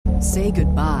Say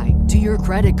goodbye to your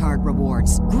credit card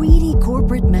rewards. Greedy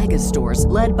corporate mega stores,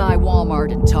 led by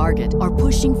Walmart and Target, are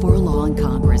pushing for a law in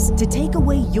Congress to take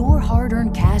away your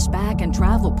hard-earned cash back and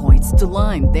travel points to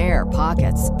line their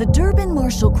pockets. The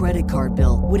Durbin-Marshall credit card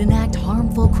bill would enact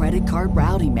harmful credit card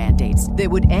routing mandates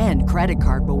that would end credit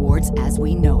card rewards as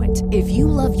we know it. If you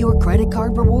love your credit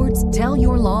card rewards, tell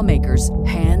your lawmakers,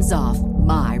 hands off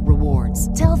my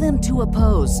rewards. Tell them to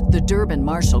oppose the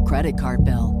Durbin-Marshall credit card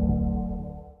bill.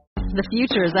 The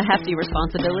future is a hefty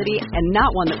responsibility and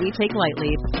not one that we take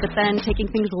lightly. But then taking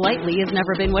things lightly has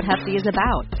never been what Hefty is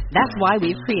about. That's why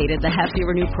we've created the Hefty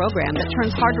Renew program that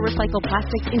turns hard-to-recycle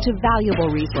plastics into valuable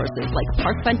resources like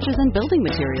park benches and building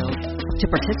materials. To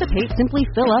participate, simply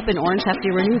fill up an orange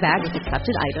Hefty Renew bag with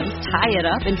accepted items, tie it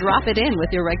up, and drop it in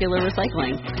with your regular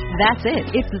recycling. That's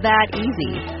it. It's that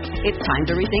easy. It's time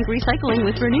to rethink recycling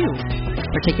with Renew.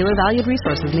 Particular valued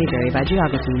resources may vary by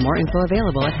geography. More info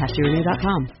available at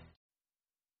heftyrenew.com.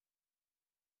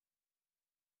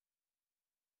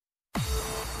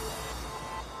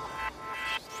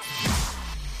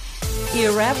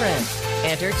 Irreverent,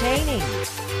 entertaining,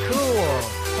 cool.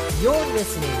 You're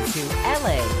listening to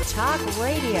LA Talk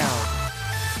Radio.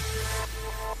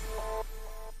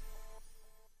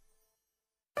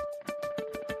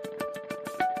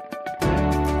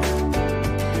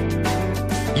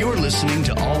 You're listening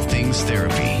to All Things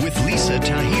Therapy with Lisa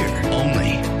Tahir,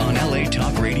 only on LA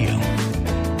Talk Radio.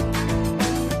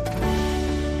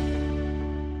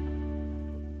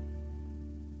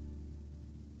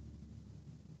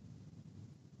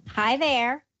 Hi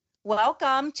there.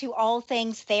 Welcome to All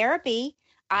Things Therapy.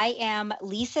 I am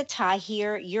Lisa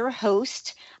Tahir, your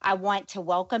host. I want to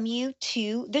welcome you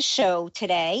to the show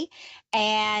today.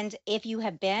 And if you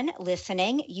have been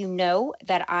listening, you know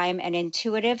that I'm an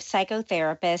intuitive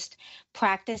psychotherapist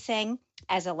practicing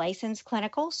as a licensed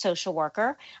clinical social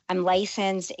worker. I'm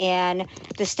licensed in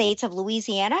the states of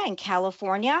Louisiana and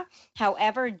California.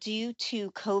 However, due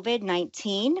to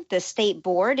COVID-19, the state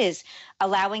board is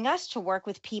allowing us to work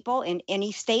with people in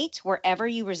any state, wherever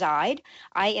you reside.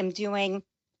 I am doing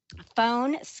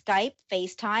phone, Skype,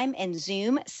 FaceTime, and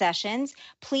Zoom sessions.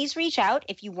 Please reach out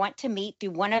if you want to meet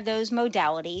through one of those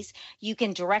modalities. You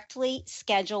can directly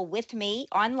schedule with me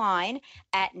online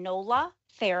at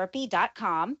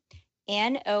nolatherapy.com,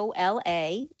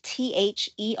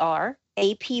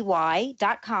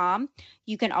 NOLATHERAPY.com.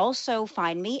 You can also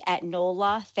find me at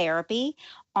Nola Therapy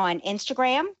on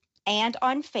Instagram and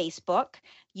on Facebook.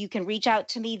 You can reach out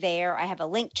to me there. I have a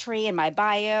link tree in my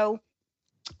bio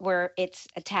where it's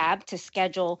a tab to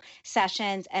schedule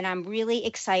sessions, and I'm really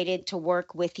excited to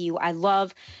work with you. I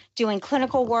love doing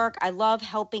clinical work. I love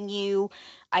helping you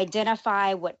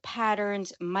identify what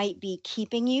patterns might be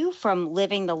keeping you from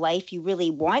living the life you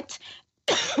really want.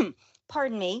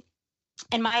 Pardon me.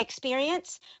 In my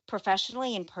experience,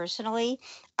 professionally and personally,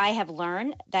 I have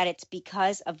learned that it's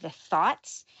because of the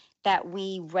thoughts that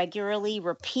we regularly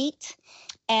repeat,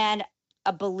 and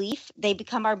a belief, they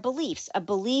become our beliefs. A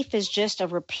belief is just a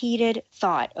repeated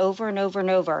thought over and over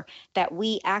and over that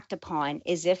we act upon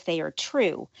as if they are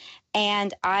true.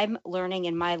 And I'm learning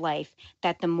in my life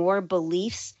that the more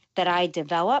beliefs that I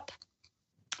develop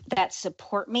that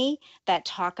support me, that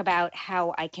talk about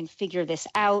how I can figure this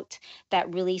out,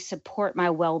 that really support my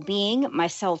well-being, my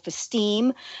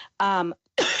self-esteem,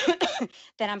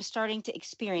 then I'm starting to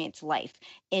experience life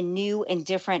in new and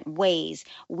different ways.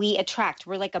 We're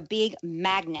like a big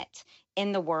magnet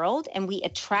in the world, and we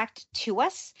attract to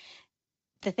us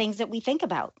the things that we think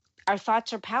about. Our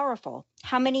thoughts are powerful.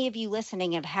 How many of you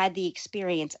listening have had the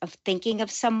experience of thinking of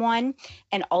someone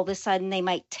and all of a sudden they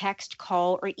might text,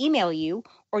 call, or email you,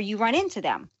 or you run into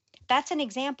them? That's an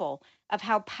example of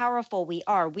how powerful we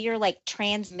are. We are like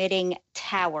transmitting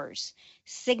towers,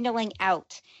 signaling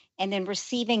out and then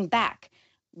receiving back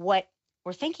what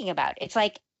we're thinking about. It's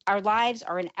like our lives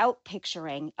are an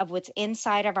outpicturing of what's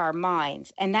inside of our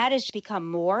minds. And that has become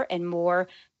more and more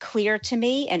clear to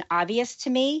me and obvious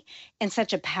to me in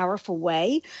such a powerful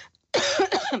way.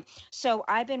 So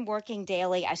I've been working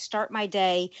daily. I start my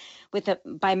day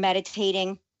by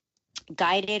meditating,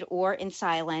 guided or in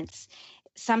silence.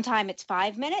 Sometime it's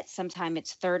 5 minutes, sometime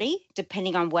it's 30,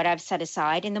 depending on what I've set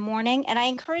aside in the morning. And I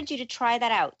encourage you to try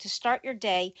that out, to start your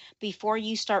day before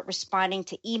you start responding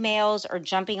to emails or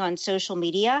jumping on social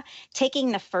media,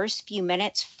 taking the first few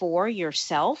minutes for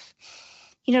yourself,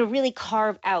 really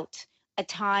carve out a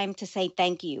time to say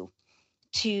thank you,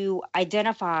 to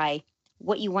identify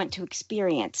what you want to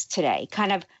experience today,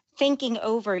 kind of thinking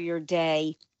over your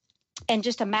day and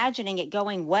just imagining it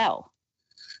going well.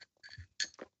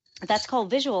 That's called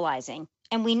visualizing.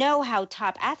 And we know how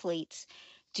top athletes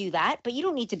do that, but you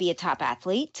don't need to be a top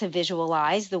athlete to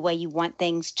visualize the way you want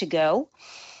things to go.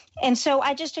 And so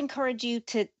I just encourage you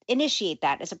to initiate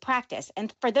that as a practice.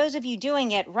 And for those of you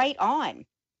doing it, right on.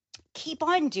 Keep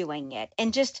on doing it.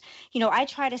 And just, I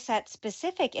try to set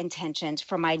specific intentions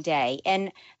for my day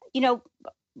and,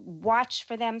 watch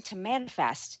for them to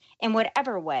manifest in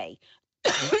whatever way.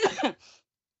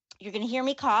 You're going to hear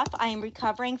me cough. I am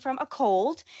recovering from a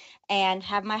cold and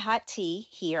have my hot tea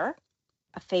here,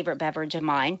 a favorite beverage of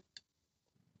mine.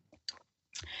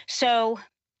 So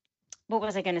what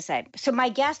was I going to say? So I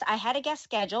had a guest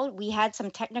scheduled. We had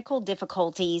some technical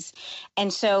difficulties.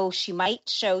 And so she might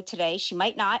show today. She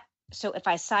might not. So if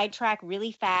I sidetrack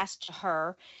really fast to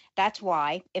her, that's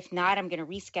why. If not, I'm going to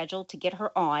reschedule to get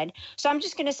her on. So I'm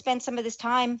just going to spend some of this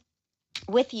time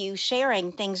with you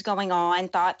sharing things going on,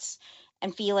 thoughts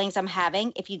and feelings I'm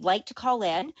having. If you'd like to call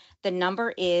in, the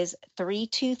number is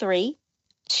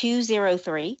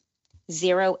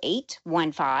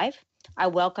 323-203-0815. I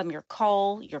welcome your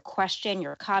call, your question,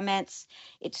 your comments.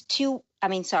 It's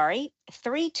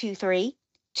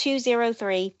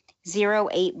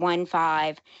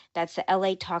 323-203-0815. That's the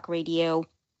LA Talk Radio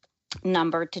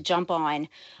number to jump on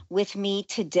with me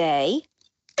today.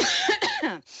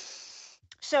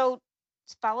 So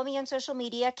follow me on social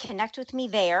media, connect with me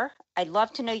there. I'd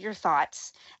love to know your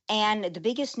thoughts. And the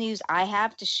biggest news I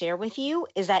have to share with you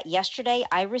is that yesterday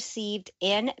I received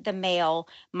in the mail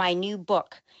my new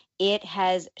book. It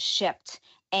has shipped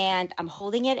and I'm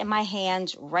holding it in my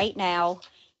hands right now.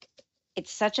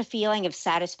 It's such a feeling of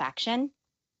satisfaction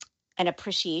and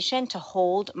appreciation to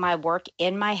hold my work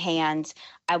in my hands.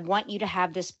 I want you to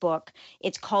have this book.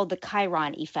 It's called The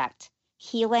Chiron Effect,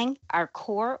 Healing Our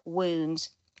Core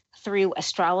Wounds Through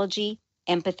Astrology,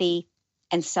 Empathy,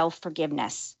 and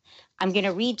Self-Forgiveness. I'm going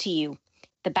to read to you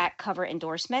the back cover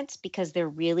endorsements because they're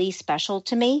really special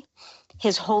to me.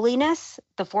 His Holiness,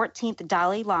 the 14th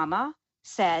Dalai Lama,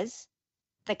 says,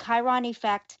 the Chiron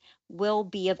Effect will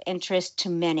be of interest to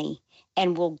many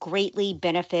and will greatly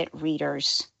benefit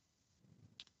readers.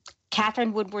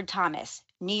 Catherine Woodward Thomas,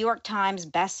 New York Times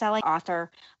bestselling author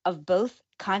of both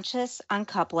Conscious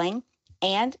Uncoupling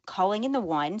and Calling in the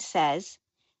One, says,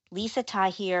 Lisa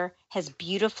Tahir has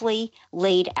beautifully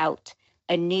laid out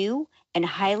a new and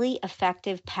highly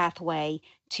effective pathway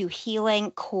to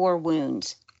healing core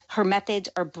wounds. Her methods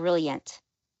are brilliant,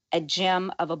 a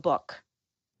gem of a book.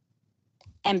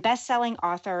 And best-selling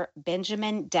author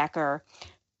Benjamin Decker,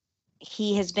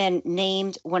 he has been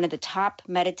named one of the top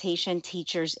meditation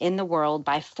teachers in the world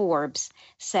by Forbes,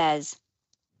 says,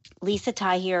 Lisa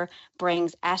Tahir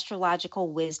brings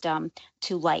astrological wisdom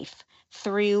to life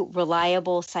through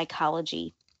reliable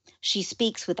psychology. She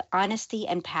speaks with honesty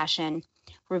and passion,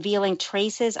 revealing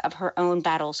traces of her own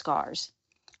battle scars.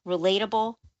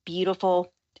 Relatable,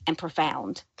 beautiful, and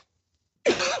profound.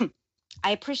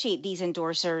 I appreciate these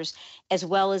endorsers as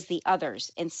well as the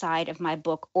others inside of my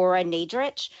book. Aura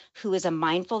Nadrich, who is a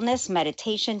mindfulness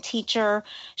meditation teacher.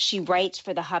 She writes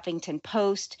for the Huffington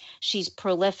Post. She's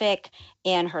prolific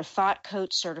in her Thought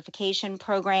Coach certification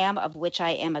program, of which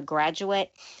I am a graduate.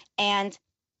 And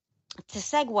to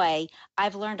segue,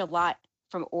 I've learned a lot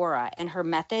from Aura and her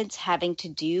methods having to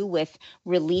do with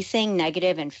releasing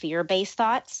negative and fear-based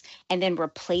thoughts and then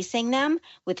replacing them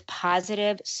with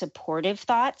positive, supportive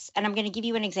thoughts. And I'm going to give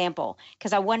you an example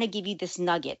because I want to give you this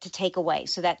nugget to take away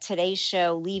so that today's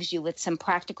show leaves you with some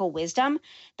practical wisdom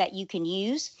that you can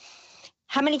use.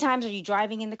 How many times are you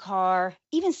driving in the car,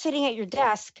 even sitting at your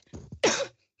desk,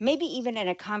 maybe even in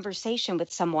a conversation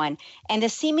with someone, and the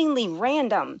seemingly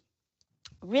random,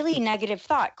 really negative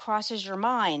thought crosses your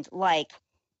mind like,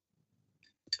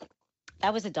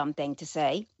 that was a dumb thing to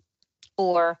say.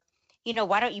 Or,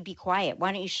 why don't you be quiet?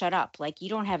 Why don't you shut up? Like, you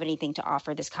don't have anything to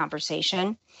offer this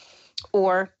conversation.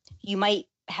 Or you might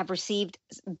have received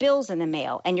bills in the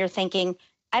mail and you're thinking,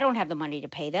 I don't have the money to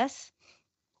pay this.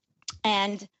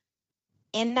 And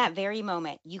in that very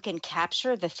moment, you can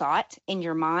capture the thought in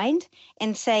your mind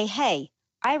and say, hey,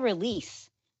 I release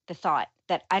the thought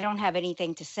that I don't have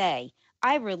anything to say.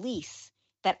 I release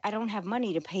that I don't have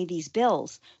money to pay these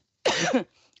bills.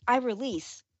 I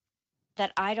release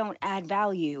that I don't add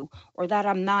value or that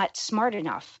I'm not smart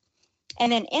enough.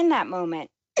 And then in that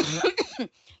moment,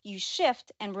 you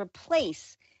shift and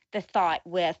replace the thought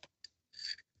with,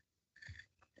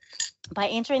 by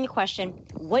answering the question,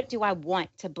 what do I want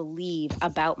to believe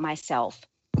about myself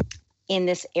in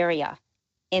this area,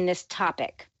 in this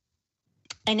topic?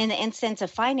 And in the instance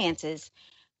of finances,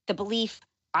 the belief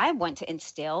I want to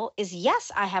instill is,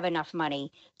 yes, I have enough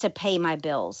money to pay my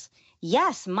bills.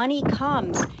 Yes, money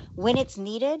comes when it's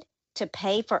needed to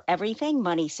pay for everything.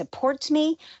 Money supports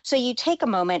me. So you take a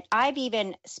moment. I've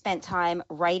even spent time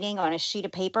writing on a sheet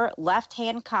of paper,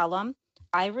 left-hand column,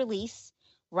 I release,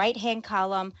 right-hand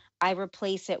column, I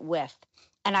replace it with.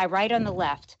 And I write on the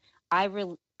left, I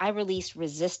release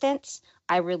resistance,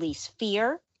 I release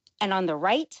fear. And on the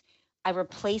right, I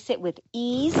replace it with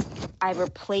ease, I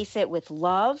replace it with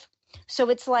love. So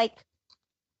it's like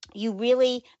you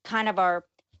really kind of are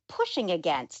pushing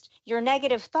against your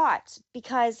negative thoughts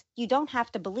because you don't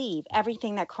have to believe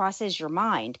everything that crosses your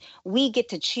mind. We get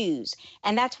to choose.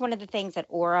 And that's one of the things that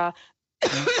Aura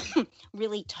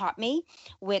really taught me,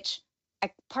 which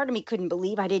part of me couldn't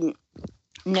believe I didn't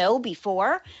know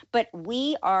before, but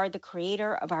we are the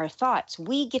creator of our thoughts.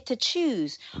 We get to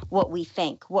choose what we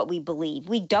think, what we believe.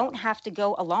 We don't have to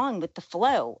go along with the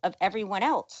flow of everyone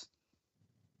else.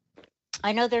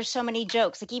 I know there's so many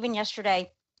jokes, like even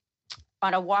yesterday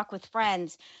on a walk with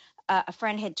friends, a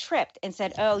friend had tripped and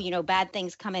said, oh, bad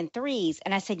things come in threes.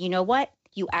 And I said, you know what?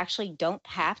 You actually don't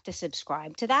have to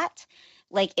subscribe to that.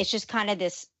 Like, it's just kind of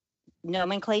this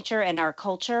nomenclature in our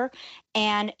culture,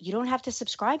 and you don't have to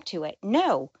subscribe to it.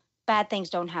 No, bad things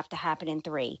don't have to happen in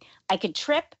three. I could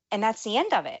trip, and that's the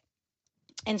end of it.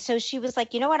 And so she was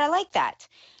like, you know what? I like that.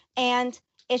 And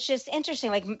it's just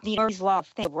interesting, like Murphy's Law of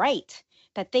things, right?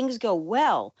 That things go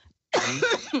well,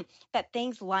 that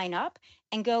things line up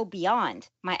and go beyond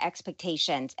my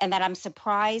expectations, and that I'm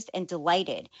surprised and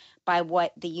delighted by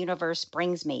what the universe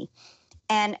brings me.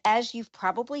 And as you've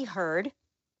probably heard,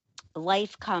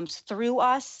 life comes through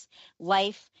us.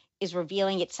 Life is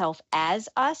revealing itself as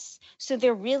us. So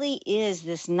there really is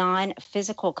this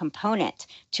non-physical component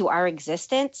to our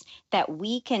existence that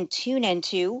we can tune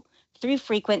into through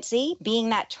frequency, being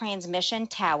that transmission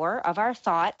tower of our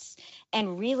thoughts,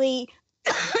 and really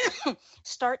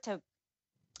start to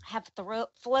have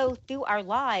flow through our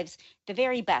lives the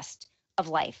very best of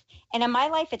life. And in my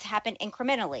life, it's happened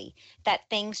incrementally, that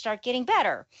things start getting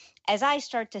better as I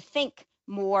start to think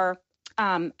more.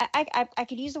 I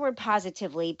could use the word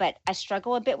positively, but I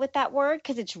struggle a bit with that word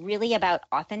because it's really about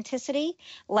authenticity.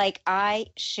 Like, I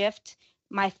shift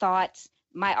my thoughts,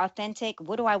 my authentic.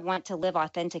 What do I want to live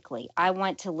authentically? I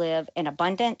want to live in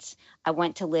abundance. I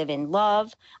want to live in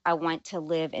love. I want to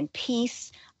live in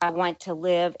peace. I want to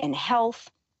live in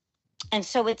health. And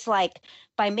so it's like,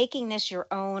 by making this your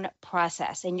own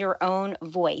process and your own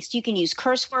voice, you can use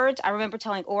curse words. I remember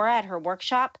telling Aura at her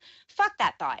workshop, fuck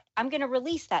that thought. I'm going to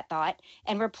release that thought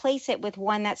and replace it with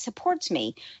one that supports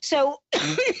me. So,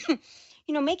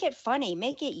 make it funny,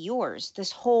 make it yours.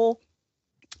 This whole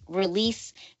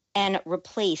release and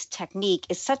replace technique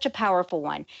is such a powerful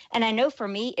one. And I know for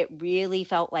me, it really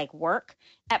felt like work.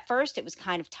 At first, it was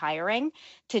kind of tiring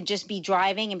to just be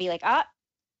driving and be like,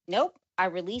 nope. I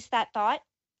release that thought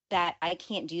that I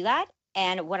can't do that.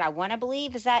 And what I want to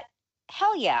believe is that,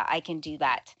 hell yeah, I can do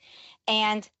that.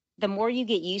 And the more you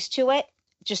get used to it,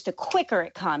 just the quicker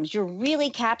it comes. You're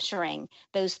really capturing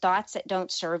those thoughts that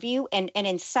don't serve you, and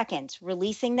in seconds,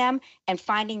 releasing them and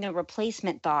finding the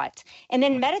replacement thought, and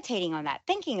then meditating on that,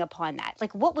 thinking upon that.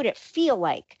 Like, what would it feel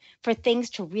like for things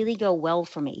to really go well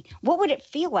for me? What would it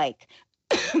feel like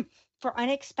for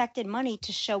unexpected money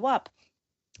to show up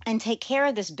and take care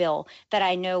of this bill that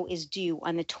I know is due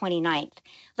on the 29th.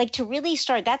 Like, to really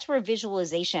start, that's where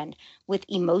visualization with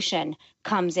emotion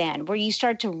comes in, where you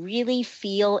start to really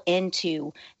feel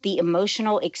into the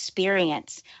emotional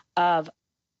experience of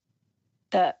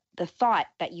the thought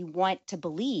that you want to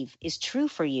believe is true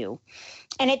for you.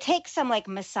 And it takes some like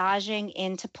massaging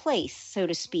into place, so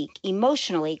to speak,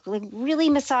 emotionally, like really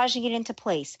massaging it into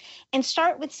place, and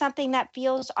start with something that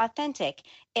feels authentic.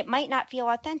 It might not feel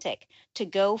authentic to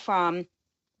go from,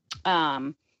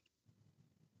 a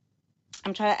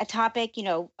topic,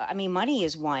 money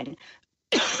is one.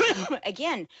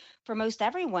 Again, for most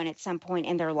everyone at some point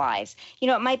in their lives,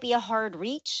 it might be a hard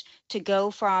reach to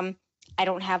go from, I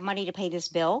don't have money to pay this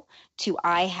bill, to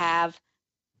I have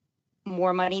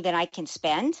more money than I can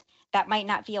spend. That might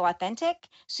not feel authentic.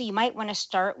 So you might want to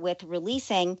start with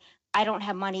releasing, I don't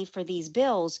have money for these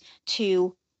bills,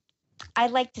 to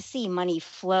I'd like to see money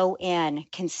flow in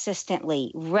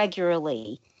consistently,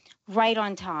 regularly, right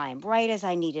on time, right as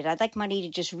I need it. I'd like money to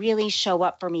just really show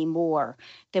up for me more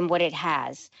than what it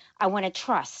has. I want to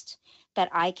trust that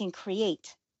I can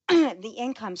create the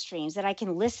income streams, that I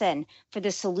can listen for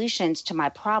the solutions to my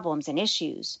problems and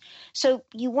issues. So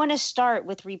you want to start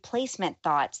with replacement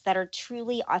thoughts that are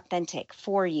truly authentic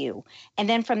for you. And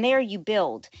then from there you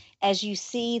build. As you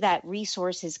see that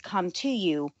resources come to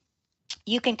you,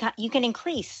 you can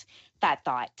increase that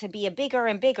thought to be a bigger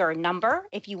and bigger number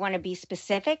if you want to be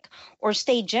specific, or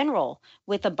stay general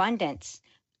with abundance.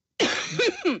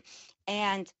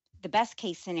 And the best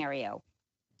case scenario.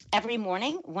 Every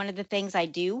morning, one of the things I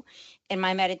do in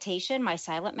my meditation, my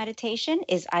silent meditation,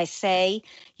 is I say,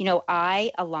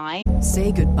 I align.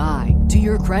 Say goodbye to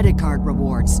your credit card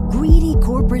rewards. Greedy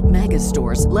corporate mega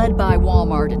stores, led by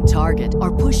Walmart and Target,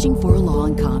 are pushing for a law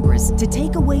in Congress to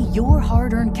take away your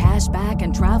hard-earned cash back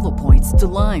and travel points to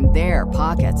line their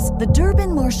pockets. The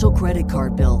Durbin-Marshall credit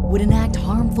card bill would enact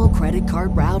harmful credit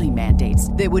card routing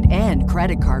mandates that would end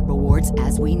credit card rewards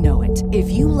as we know it. If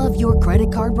you love your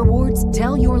credit card rewards,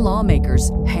 tell your lawmakers,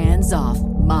 hands off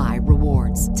my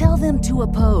rewards. Tell them to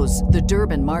oppose the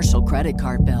Durbin-Marshall credit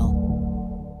card bill.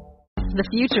 The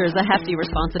future is a hefty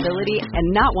responsibility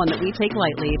and not one that we take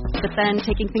lightly. But then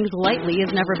taking things lightly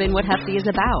has never been what Hefty is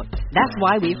about. That's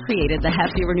why we've created the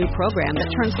Hefty Renew program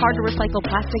that turns hard-to-recycle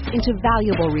plastics into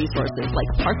valuable resources like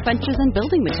park benches and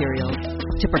building materials.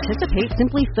 To participate,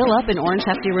 simply fill up an orange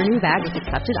Hefty Renew bag with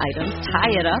accepted items,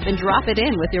 tie it up, and drop it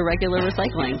in with your regular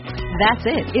recycling. That's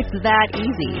it. It's that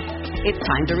easy. It's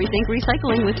time to rethink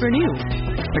recycling with Renew.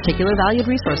 Particular valued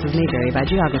resources may vary by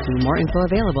geography. More info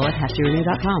available at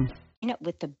heftyrenew.com.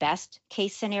 With the best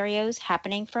case scenarios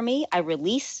happening for me, I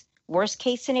release worst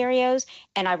case scenarios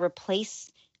and I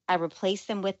replace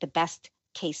them with the best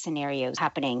case scenarios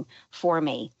happening for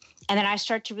me. And then I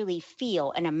start to really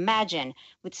feel and imagine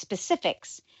with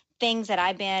specifics things that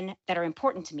are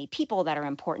important to me, people that are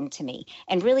important to me,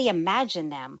 and really imagine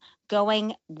them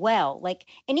going well.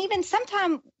 And even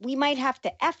sometimes we might have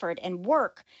to effort and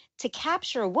work to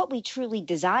capture what we truly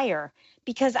desire,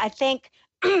 because I think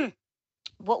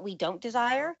what we don't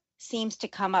desire seems to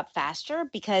come up faster,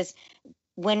 because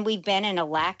when we've been in a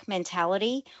lack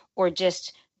mentality or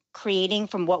just creating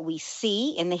from what we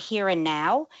see in the here and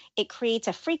now, it creates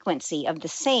a frequency of the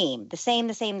same.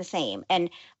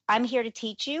 And I'm here to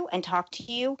teach you and talk to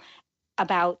you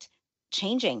about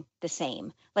changing the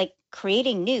same, like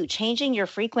creating new, changing your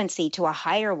frequency to a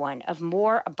higher one of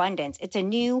more abundance. It's a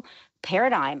new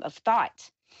paradigm of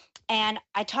thought. And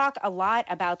I talk a lot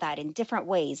about that in different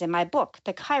ways in my book,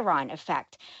 The Chiron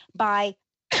Effect, by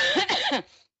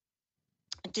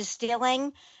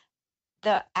distilling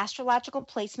the astrological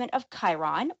placement of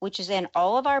Chiron, which is in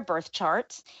all of our birth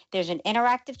charts. There's an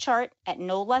interactive chart at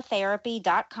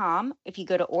nolatherapy.com. If you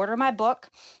go to order my book,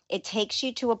 it takes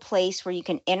you to a place where you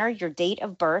can enter your date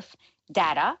of birth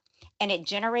data, and it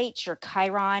generates your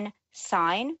Chiron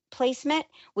sign placement,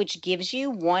 which gives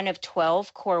you one of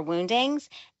 12 core woundings,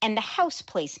 and the house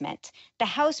placement. The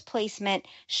house placement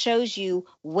shows you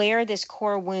where this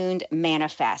core wound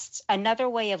manifests. Another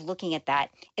way of looking at that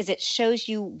is it shows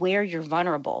you where you're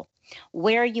vulnerable,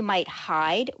 where you might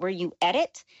hide, where you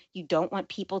edit. You don't want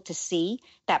people to see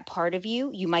that part of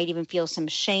you. You might even feel some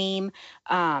shame,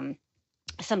 some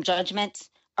judgment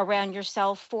around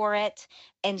yourself for it.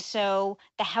 And so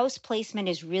the house placement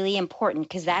is really important,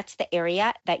 because that's the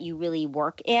area that you really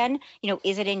work in.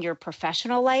 Is it in your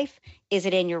professional life? Is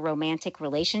it in your romantic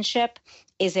relationship?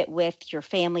 Is it with your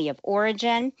family of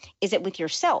origin? Is it with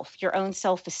yourself, your own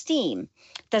self-esteem?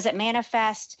 Does it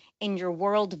manifest in your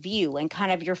worldview and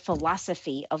kind of your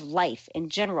philosophy of life in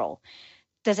general?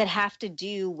 Does it have to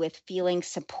do with feeling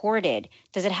supported?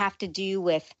 Does it have to do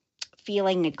with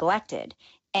feeling neglected?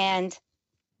 And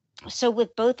so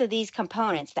with both of these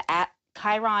components, the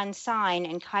Chiron sign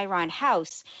and Chiron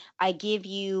house, I give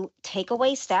you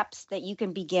takeaway steps that you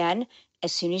can begin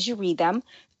as soon as you read them.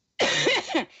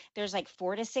 There's like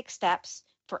 4 to 6 steps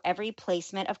for every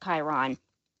placement of Chiron.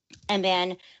 And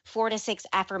then 4 to 6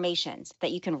 affirmations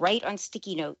that you can write on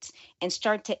sticky notes and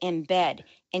start to embed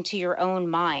into your own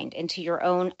mind, into your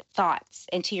own thoughts,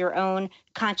 into your own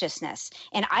consciousness.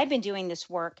 And I've been doing this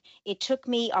work. It took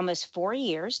me almost 4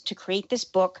 years to create this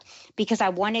book, because I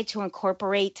wanted to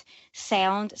incorporate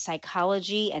sound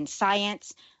psychology and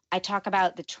science. I talk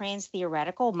about the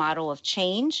trans-theoretical model of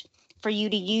change for you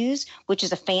to use, which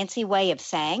is a fancy way of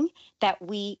saying that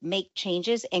we make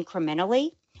changes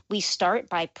incrementally. We start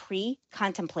by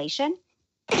pre-contemplation,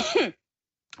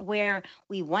 where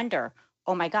we wonder,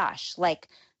 oh my gosh,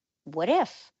 what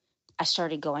if I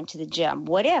started going to the gym?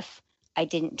 What if I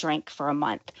didn't drink for a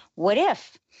month? What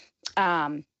if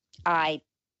I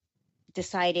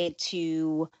decided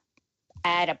to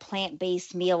add a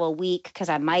plant-based meal a week because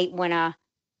I might want to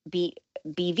be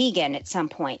vegan at some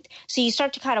point? So you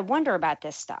start to kind of wonder about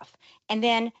this stuff. And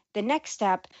then the next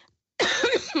step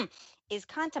is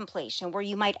contemplation, where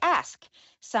you might ask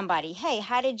somebody, hey,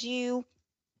 how did you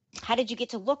get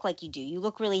to look like you do? You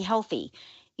look really healthy.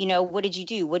 What did you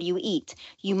do? What do you eat?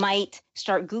 You might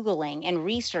start Googling and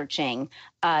researching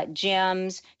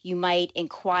gyms. You might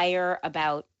inquire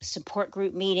about support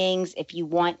group meetings if you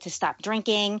want to stop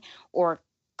drinking or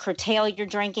curtail your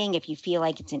drinking if you feel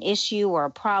like it's an issue or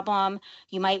a problem.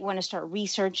 You might want to start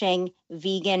researching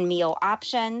vegan meal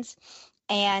options.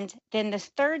 And then the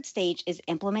third stage is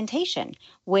implementation,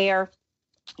 where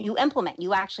you implement,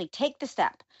 you actually take the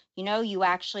step. You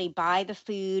actually buy the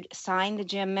food, sign the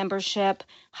gym membership,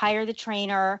 hire the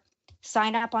trainer,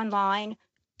 sign up online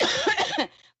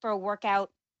for a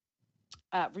workout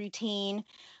routine.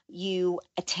 You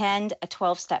attend a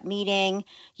 12-step meeting,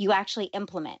 you actually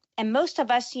implement. And most of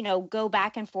us, go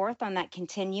back and forth on that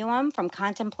continuum from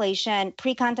contemplation,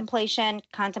 pre-contemplation,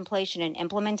 contemplation, and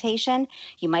implementation.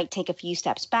 You might take a few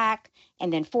steps back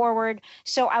and then forward.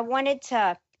 So I wanted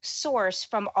to source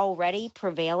from already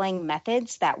prevailing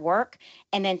methods that work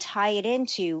and then tie it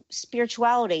into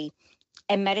spirituality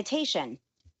and meditation.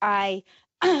 I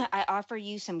offer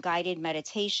you some guided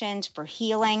meditations for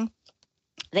healing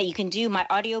that you can do. My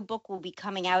audiobook will be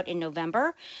coming out in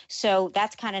November. So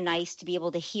that's kind of nice to be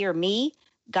able to hear me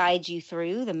guide you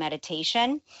through the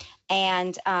meditation.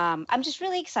 And I'm just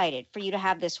really excited for you to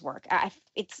have this work.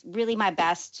 It's really my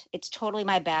best. It's totally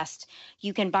my best.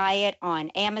 You can buy it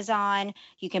on Amazon.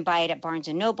 You can buy it at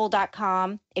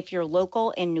barnesandnoble.com. If you're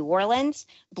local in New Orleans,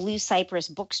 Blue Cypress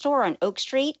Bookstore on Oak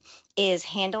Street is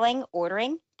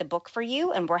ordering the book for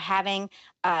you. And we're having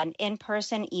an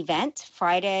in-person event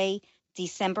Friday,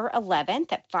 December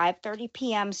 11th at 5:30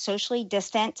 p.m., socially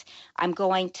distant. I'm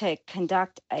going to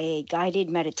conduct a guided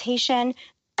meditation,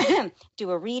 do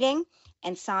a reading,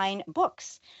 and sign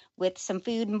books with some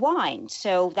food and wine.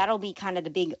 So that'll be kind of the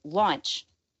big launch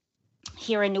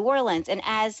here in New Orleans. And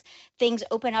as things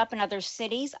open up in other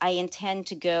cities, I intend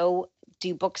to go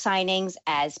do book signings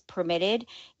as permitted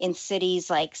in cities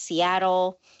like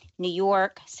Seattle, New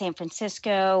York, San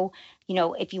Francisco.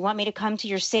 If you want me to come to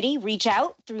your city, reach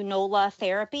out through NOLA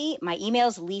Therapy. My email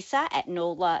is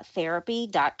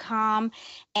lisa@nolatherapy.com.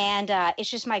 And it's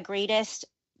just my greatest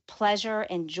pleasure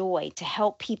and joy to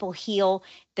help people heal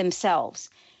themselves.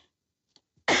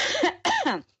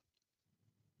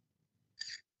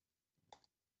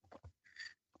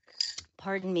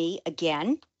 Pardon me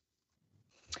again.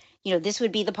 This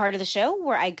would be the part of the show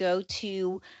where I go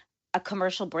to a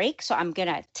commercial break. So I'm going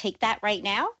to take that right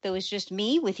now. That was just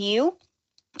me with you,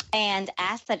 and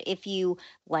ask that if you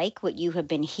like what you have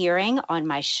been hearing on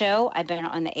my show. I've been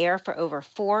on the air for over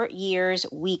 4 years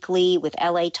weekly with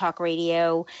LA Talk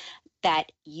Radio,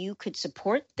 that you could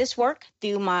support this work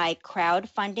through my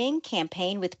crowdfunding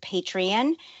campaign with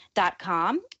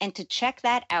patreon.com. And to check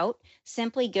that out,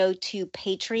 simply go to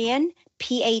Patreon,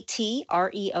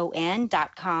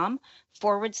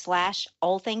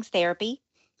 patreon.com/all things therapy,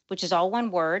 which is all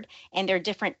one word. And there are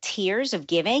different tiers of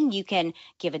giving. You can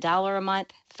give $1 a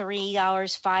month,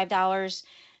 $3, $5,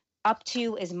 up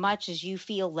to as much as you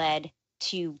feel led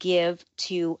to give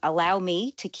to allow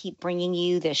me to keep bringing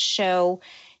you this show,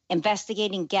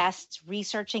 investigating guests,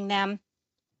 researching them.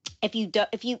 If you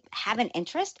have an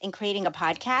interest in creating a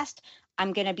podcast,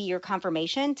 I'm going to be your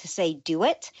confirmation to say do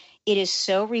it. It is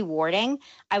so rewarding.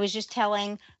 I was just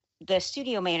telling the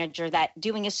studio manager that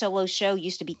doing a solo show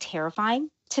used to be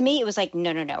terrifying to me. It was like,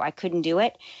 no, I couldn't do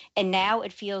it. And now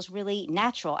it feels really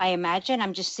natural. I imagine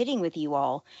I'm just sitting with you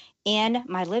all in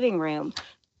my living room,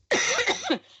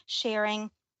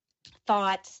 sharing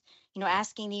thoughts,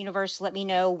 asking the universe to let me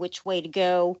know which way to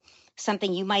go,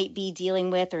 something you might be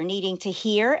dealing with or needing to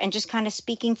hear, and just kind of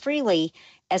speaking freely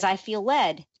as I feel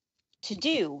led to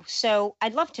do. So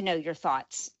I'd love to know your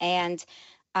thoughts and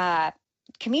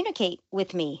communicate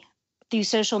with me through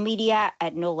social media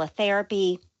at NOLA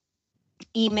Therapy,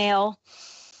 email.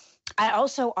 I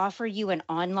also offer you an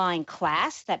online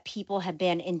class that people have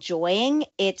been enjoying.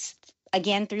 It's,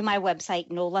 again, through my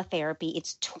website, NOLA Therapy.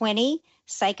 It's 20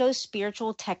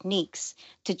 psycho-spiritual techniques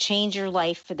to change your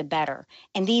life for the better.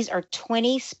 And these are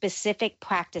 20 specific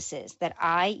practices that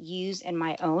I use in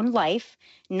my own life.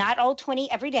 Not all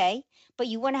 20 every day, but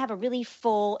you want to have a really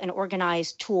full and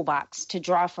organized toolbox to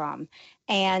draw from.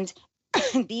 And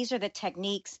these are the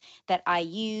techniques that I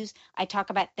use. I talk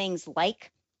about things like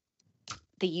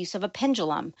the use of a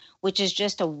pendulum, which is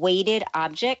just a weighted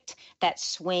object that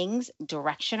swings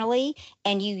directionally,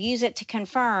 and you use it to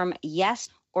confirm yes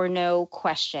or no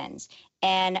questions.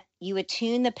 And you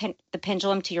attune the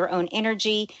pendulum to your own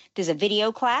energy. There's a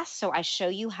video class, so I show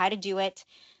you how to do it.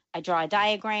 I draw a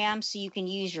diagram so you can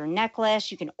use your necklace.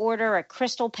 You can order a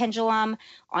crystal pendulum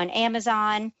on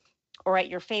Amazon or at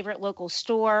your favorite local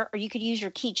store, or you could use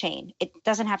your keychain. It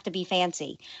doesn't have to be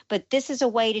fancy, but this is a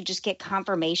way to just get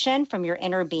confirmation from your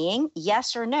inner being.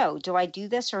 Yes or no? Do I do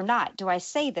this or not? Do I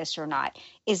say this or not?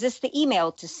 Is this the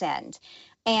email to send?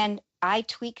 And I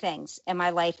tweak things in my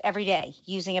life every day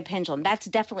using a pendulum. That's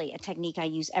definitely a technique I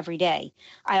use every day.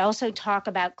 I also talk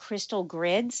about crystal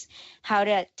grids, how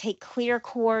to take clear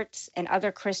quartz and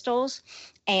other crystals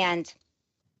and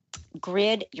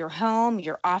grid your home,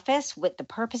 your office, what the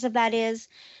purpose of that is.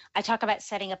 I talk about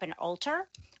setting up an altar,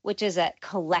 which is a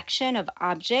collection of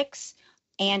objects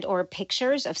and or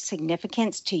pictures of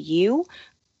significance to you.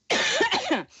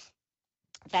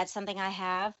 That's something I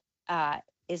have,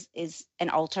 is an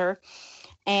altar.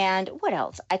 And what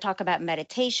else? I talk about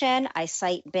meditation. I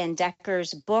cite Ben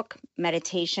Decker's book,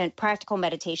 Meditation, Practical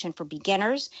Meditation for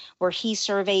Beginners, where he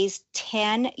surveys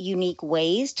 10 unique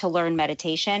ways to learn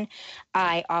meditation.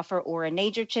 I offer Ora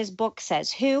Nadrich's book,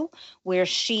 Says Who, where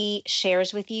she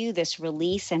shares with you this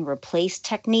release and replace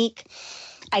technique.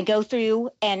 I go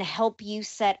through and help you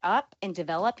set up and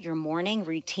develop your morning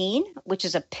routine, which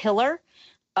is a pillar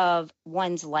of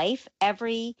one's life.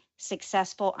 Every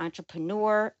successful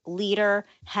entrepreneur, leader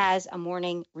has a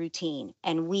morning routine,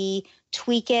 and we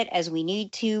tweak it as we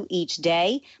need to each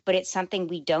day, but it's something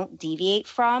we don't deviate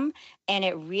from, and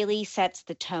it really sets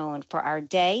the tone for our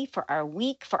day, for our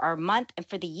week, for our month, and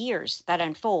for the years that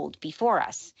unfold before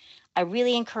us. I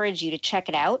really encourage you to check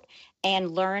it out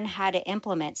and learn how to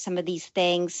implement some of these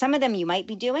things. Some of them you might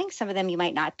be doing, some of them you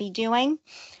might not be doing.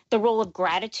 The role of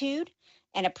gratitude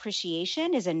and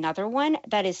appreciation is another one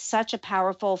that is such a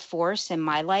powerful force in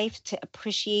my life, to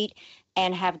appreciate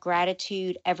and have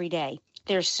gratitude every day.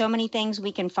 There's so many things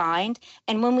we can find.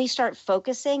 And when we start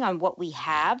focusing on what we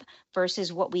have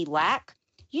versus what we lack,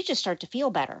 you just start to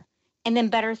feel better. And then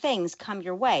better things come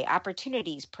your way.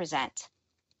 Opportunities present.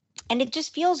 And it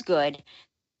just feels good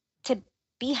to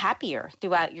be happier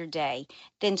throughout your day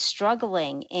than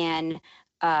struggling in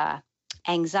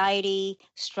anxiety,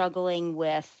 struggling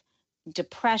with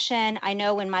depression. I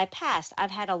know in my past,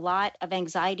 I've had a lot of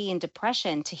anxiety and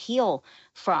depression to heal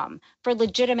from for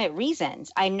legitimate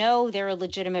reasons. I know there are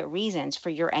legitimate reasons for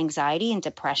your anxiety and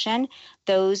depression.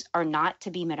 Those are not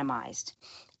to be minimized.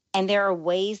 And there are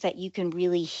ways that you can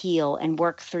really heal and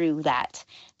work through that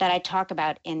I talk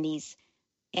about in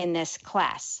this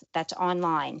class that's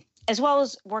online, as well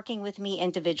as working with me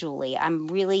individually. I'm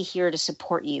really here to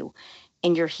support you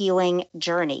in your healing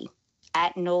journey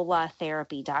at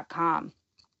nolatherapy.com.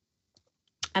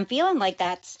 I'm feeling like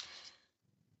that's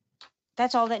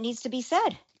all that needs to be said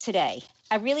today.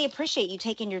 I really appreciate you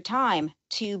taking your time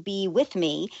to be with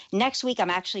me. Next week, I'm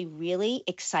actually really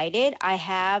excited. I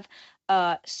have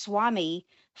Swami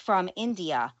from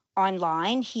India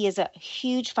online. He has a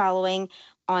huge following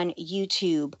on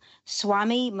YouTube,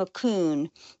 Swami Mukund,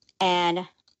 and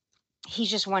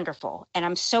he's just wonderful. And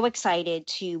I'm so excited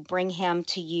to bring him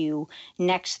to you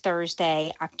next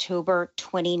Thursday, October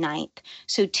 29th.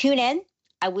 So tune in.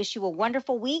 I wish you a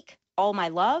wonderful week. All my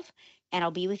love, and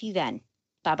I'll be with you then.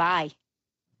 Bye-bye.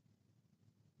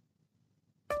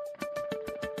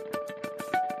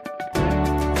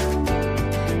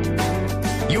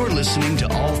 You're listening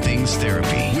to All Things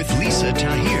Therapy with Lisa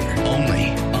Tahir, only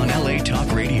on LA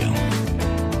Talk Radio.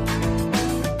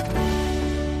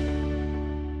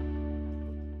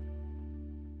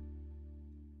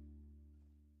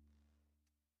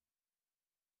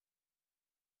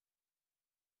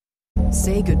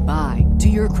 Say goodbye to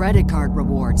your credit card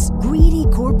rewards. Greedy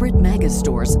corporate mega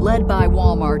stores, led by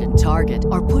Walmart and Target,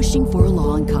 are pushing for a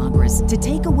law in Congress to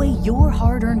take away your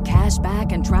hard-earned cash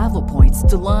back and travel points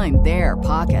to line their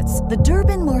pockets. The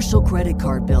Durbin-Marshall credit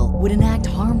card bill would enact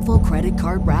harmful credit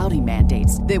card routing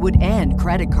mandates that would end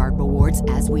credit card rewards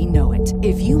as we know it.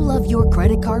 If you love your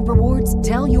credit card rewards,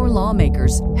 tell your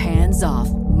lawmakers, hands off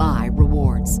my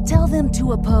rewards. Tell them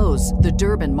to oppose the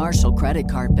Durbin-Marshall credit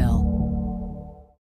card bill.